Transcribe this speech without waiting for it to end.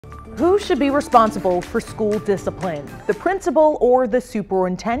Who should be responsible for school discipline? The principal or the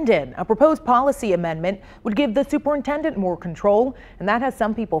superintendent? A proposed policy amendment would give the superintendent more control, and that has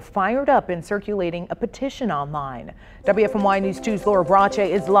some people fired up in circulating a petition online. WFMY News 2's Laura Brache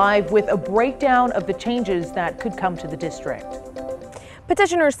is live with a breakdown of the changes that could come to the district.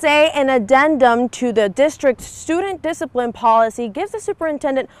 Petitioners say an addendum to the district's student discipline policy gives the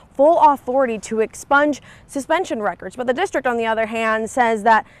superintendent full authority to expunge suspension records. But the district, on the other hand, says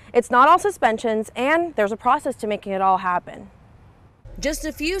that it's not all suspensions and there's a process to making it all happen. Just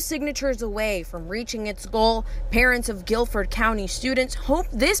a few signatures away from reaching its goal, parents of Guilford County students hope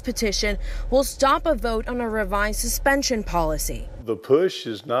this petition will stop a vote on a revised suspension policy. The push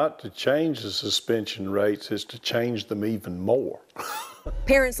is not to change the suspension rates, it's to change them even more.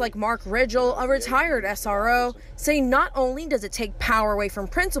 Parents like Mark Ridgel, a retired SRO, say not only does it take power away from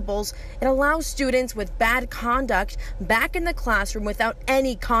principals, it allows students with bad conduct back in the classroom without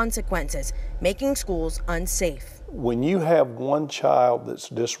any consequences, making schools unsafe. When you have one child that's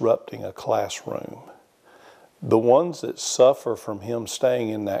disrupting a classroom, the ones that suffer from him staying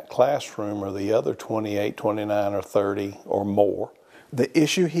in that classroom are the other 28, 29, or 30 or more. The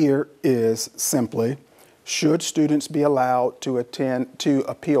issue here is simply, should students be allowed to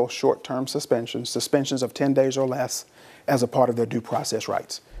appeal short-term suspensions of 10 days or less as a part of their due process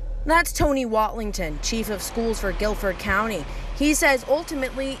rights? That's Tony Watlington, chief of schools for Guilford County. He says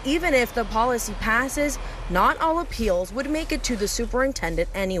ultimately, even if the policy passes, not all appeals would make it to the superintendent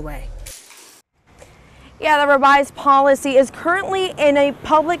anyway. Yeah, the revised policy is currently in a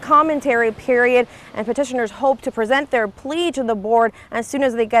public commentary period, and petitioners hope to present their plea to the board as soon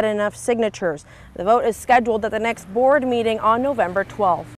as they get enough signatures. The vote is scheduled at the next board meeting on November 12th.